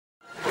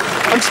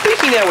I'm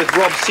speaking now with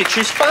Rob Sitch,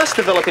 who's fast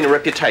developing a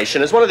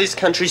reputation as one of this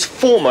country's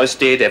foremost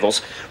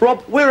daredevils.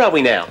 Rob, where are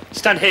we now?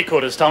 Stunt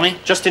headquarters, Tommy.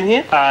 Just in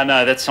here?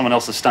 No, that's someone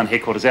else's stunt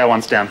headquarters. Our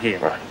one's down here.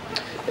 Right.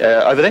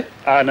 Over there?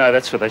 No,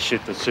 that's where they shoot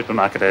the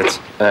supermarket ads.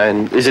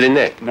 And is it in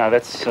there? No,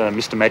 that's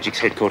Mr. Magic's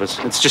headquarters.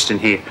 It's just in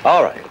here.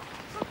 All right.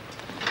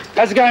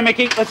 How's it going,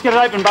 Mickey? Let's get it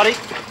open, buddy.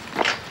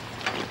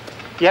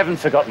 You haven't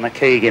forgotten the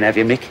key again, have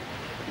you, Mick?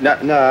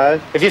 No.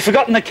 Have you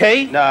forgotten the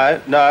key? No.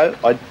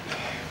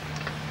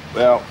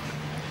 Well,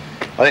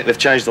 I think they've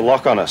changed the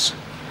lock on us.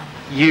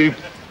 You...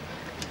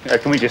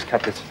 can we just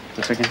cut this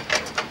for a second?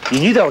 You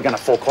knew they were going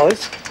to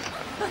foreclose.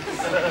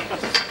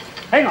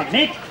 Hang on,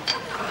 Nick.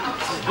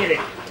 Get it.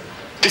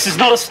 This is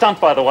not a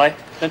stunt, by the way.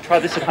 Don't try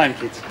this at home,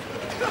 kids.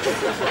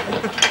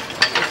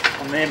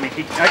 On there,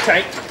 Mickey.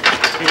 Okay,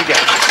 here we go.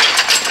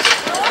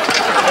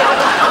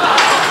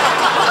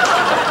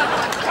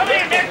 Come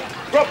here, Mick.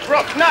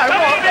 Rob, no,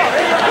 Rob.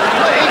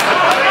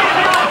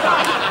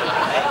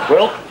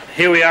 Well,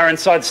 here we are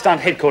inside stunt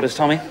headquarters,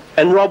 Tommy.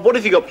 And Rob, what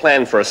have you got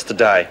planned for us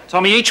today?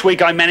 Tommy, each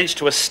week I manage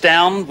to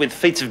astound with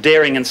feats of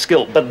daring and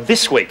skill, but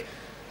this week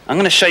I'm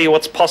going to show you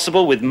what's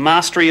possible with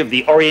mastery of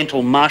the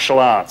Oriental martial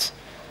arts.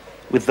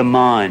 With the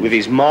mind. With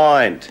his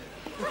mind.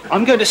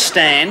 I'm going to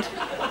stand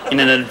in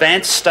an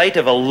advanced state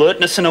of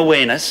alertness and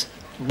awareness,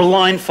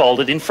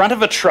 blindfolded in front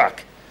of a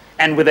truck,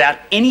 and without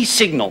any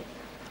signal,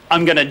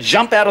 I'm going to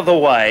jump out of the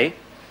way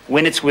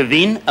when it's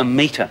within a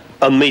metre.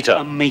 A metre?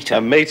 A metre.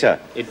 A metre.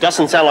 It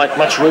doesn't sound like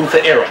much room for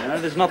error.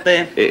 No, there's not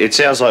there. It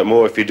sounds like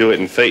more if you do it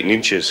in feet and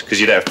inches, because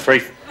you'd have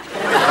 3...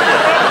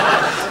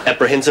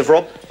 Apprehensive,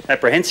 Rob?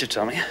 Apprehensive,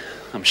 Tommy.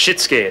 I'm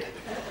shit scared.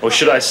 Or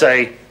should I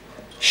say,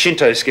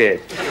 Shinto scared.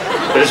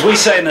 But as we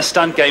say in the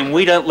stunt game,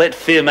 we don't let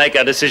fear make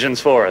our decisions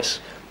for us.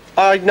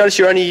 I notice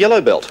you're only a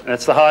yellow belt.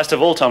 That's the highest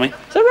of all, Tommy.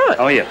 Is that right?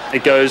 Oh, yeah.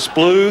 It goes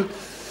blue,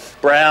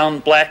 brown,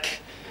 black,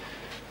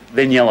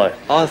 then yellow.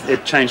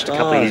 It changed a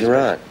couple of years ago.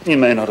 Right. You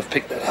may not have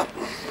picked that up.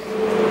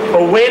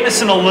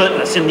 Awareness and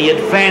alertness in the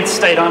advanced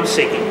state I'm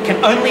seeking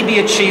can only be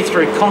achieved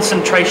through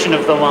concentration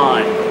of the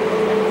mind.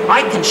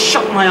 I can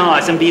shut my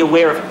eyes and be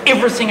aware of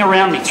everything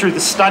around me through the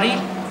study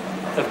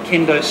of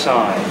Kendo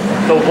Sai,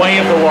 the way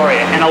of the warrior,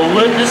 and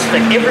alertness for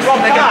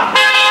everything that goes.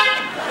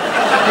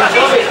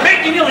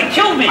 Mick, you nearly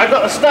killed me! I've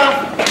got the stuff.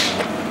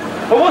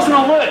 I wasn't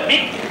alert,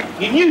 Mick.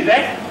 You knew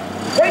that.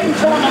 Wait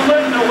until I'm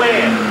alert and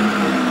aware.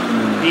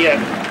 He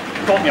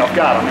caught me off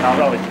guard. I mean, I'll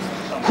roll it.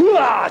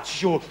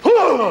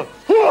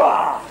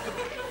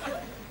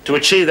 To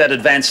achieve that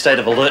advanced state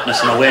of alertness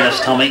and awareness,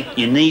 Tommy,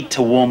 you need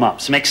to warm up.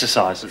 Some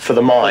exercises. For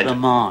the mind. For the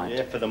mind.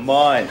 Yeah, for the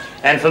mind.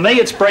 And for me,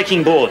 it's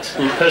breaking boards.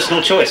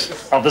 Personal choice.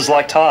 Others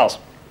like tiles.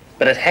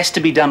 But it has to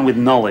be done with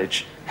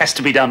knowledge. Has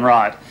to be done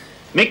right.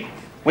 Mick,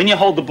 when you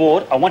hold the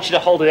board, I want you to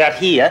hold it out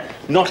here,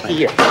 not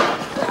here.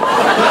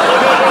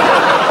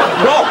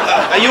 Rob,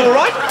 are you all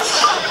right?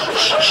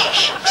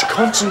 Shh. He's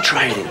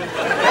concentrating.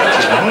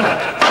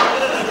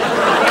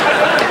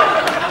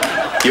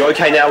 You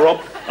okay now,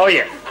 Rob? Oh,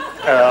 yeah.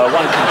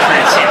 One can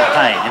transcend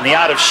pain. In the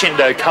art of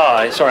Shindo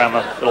Kai, sorry, I'm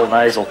a little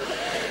nasal,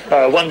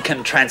 one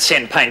can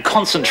transcend pain.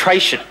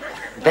 Concentration,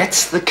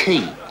 that's the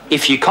key.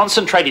 If you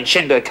concentrate in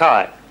Shindo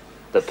Kai,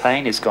 the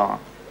pain is gone.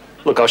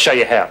 Look, I'll show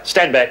you how.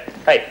 Stand back.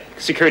 Hey,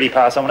 security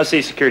pass. I want to see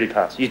a security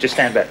pass. You just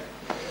stand back.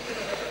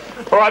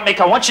 All right, Mick,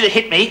 I want you to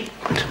hit me.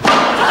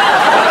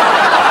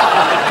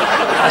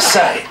 I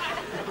say.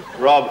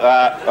 Rob,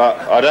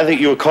 I don't think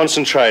you were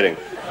concentrating.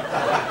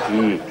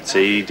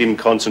 See, you didn't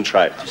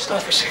concentrate. Just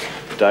stop for a second.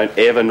 Don't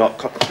ever not...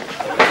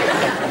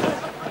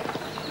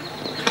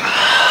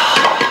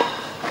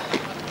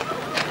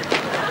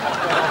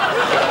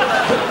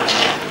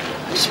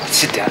 Just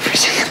sit down for a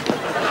second.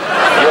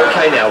 You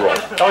okay now, Rob?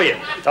 Oh, yeah.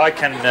 I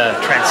can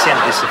transcend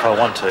this if I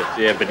want to.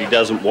 Yeah, but he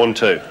doesn't want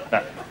to.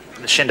 No.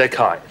 The Shindo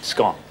Kai, it's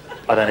gone.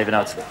 I don't even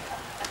know it's there.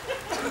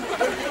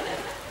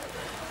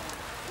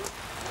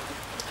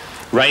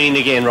 Raining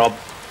again, Rob.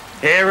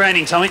 Yeah,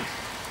 raining, Tommy.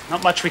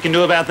 Not much we can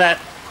do about that.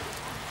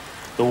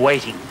 The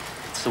waiting.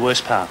 It's the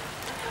worst part.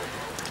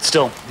 But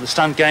still, the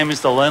stunt game is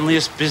the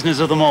loneliest business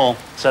of them all,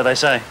 so they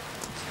say.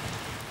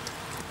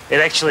 It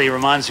actually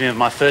reminds me of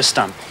my first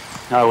stunt.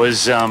 I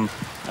was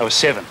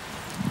 7.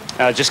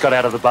 I just got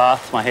out of the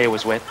bath, my hair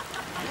was wet.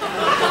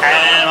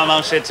 And my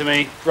mum said to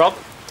me, Rob,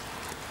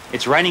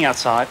 it's raining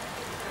outside.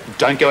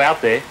 Don't go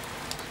out there.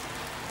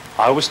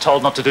 I was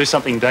told not to do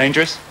something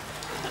dangerous.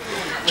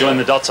 Join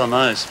the dots on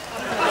those.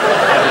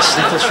 Had the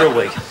sniffles for a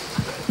week.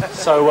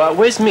 So,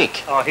 where's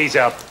Mick? Oh, he's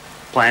out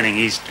planning.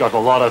 He's got a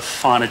lot of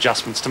fine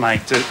adjustments to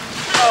make, too.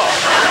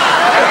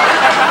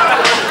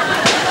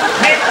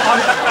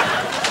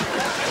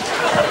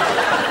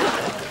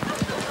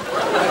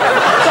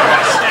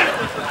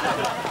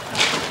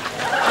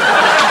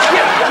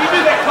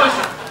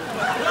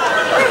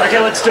 Okay,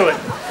 let's do it.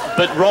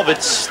 But, Rob,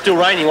 it's still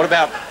raining. What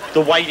about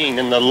the waiting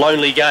and the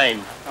lonely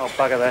game? Oh,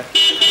 bugger that.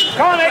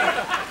 Come on,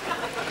 Mick.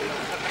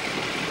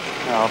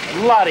 Oh,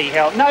 bloody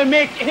hell. No,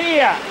 Mick,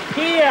 here.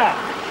 Here.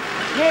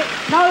 Yeah,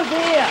 no,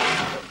 there.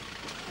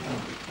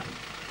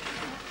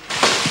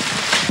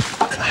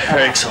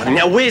 Very exciting.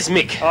 Now, where's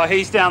Mick? Oh,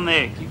 he's down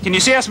there. Can you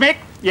see us, Mick?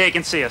 Yeah, you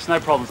can see us. No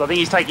problems. I think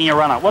he's taking a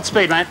run up. What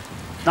speed, mate?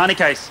 90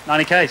 k's.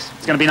 90 k's.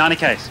 It's going to be 90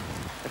 k's.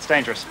 It's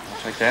dangerous.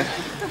 I'll take that.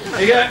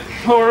 There you go.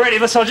 Well, we're ready.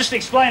 I'll just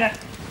explain it.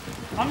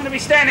 I'm going to be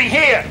standing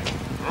here.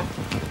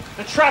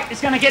 The truck is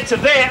going to get to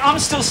there. I'm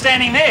still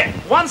standing there.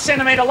 1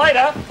 centimetre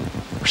later,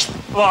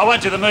 well, I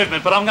won't do the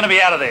movement, but I'm going to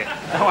be out of there.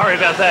 Don't worry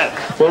about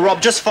that. Well,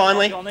 Rob, just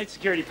finally... You'll need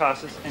security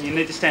passes, and you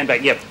need to stand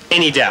back. Yep.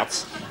 Any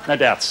doubts? No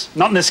doubts.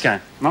 Not in this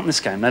game. Not in this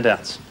game. No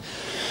doubts.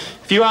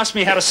 If you asked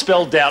me how to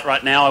spell doubt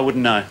right now, I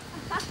wouldn't know.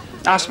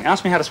 Ask me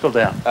how to spell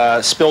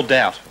doubt. Spell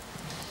doubt.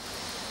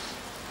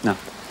 No.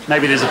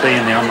 Maybe there's a B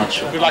in there. I'm not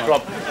sure. Good luck,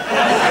 Rob.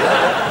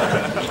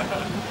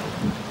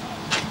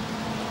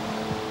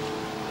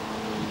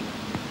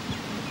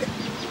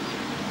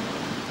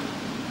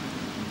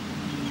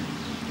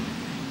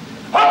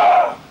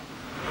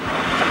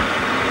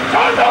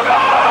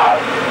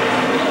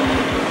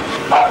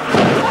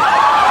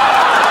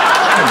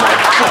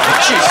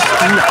 Jeez.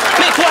 No.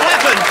 Mick, what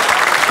happened?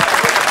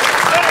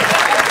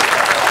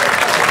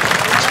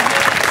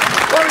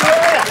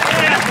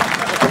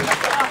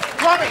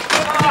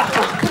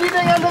 What are you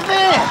doing under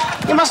there?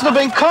 You mustn't have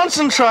been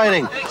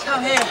concentrating.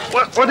 Come here.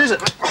 What is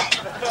it?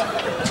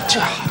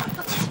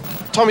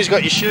 Tommy's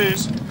got your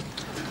shoes.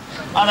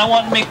 I don't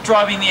want Mick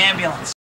driving the ambulance.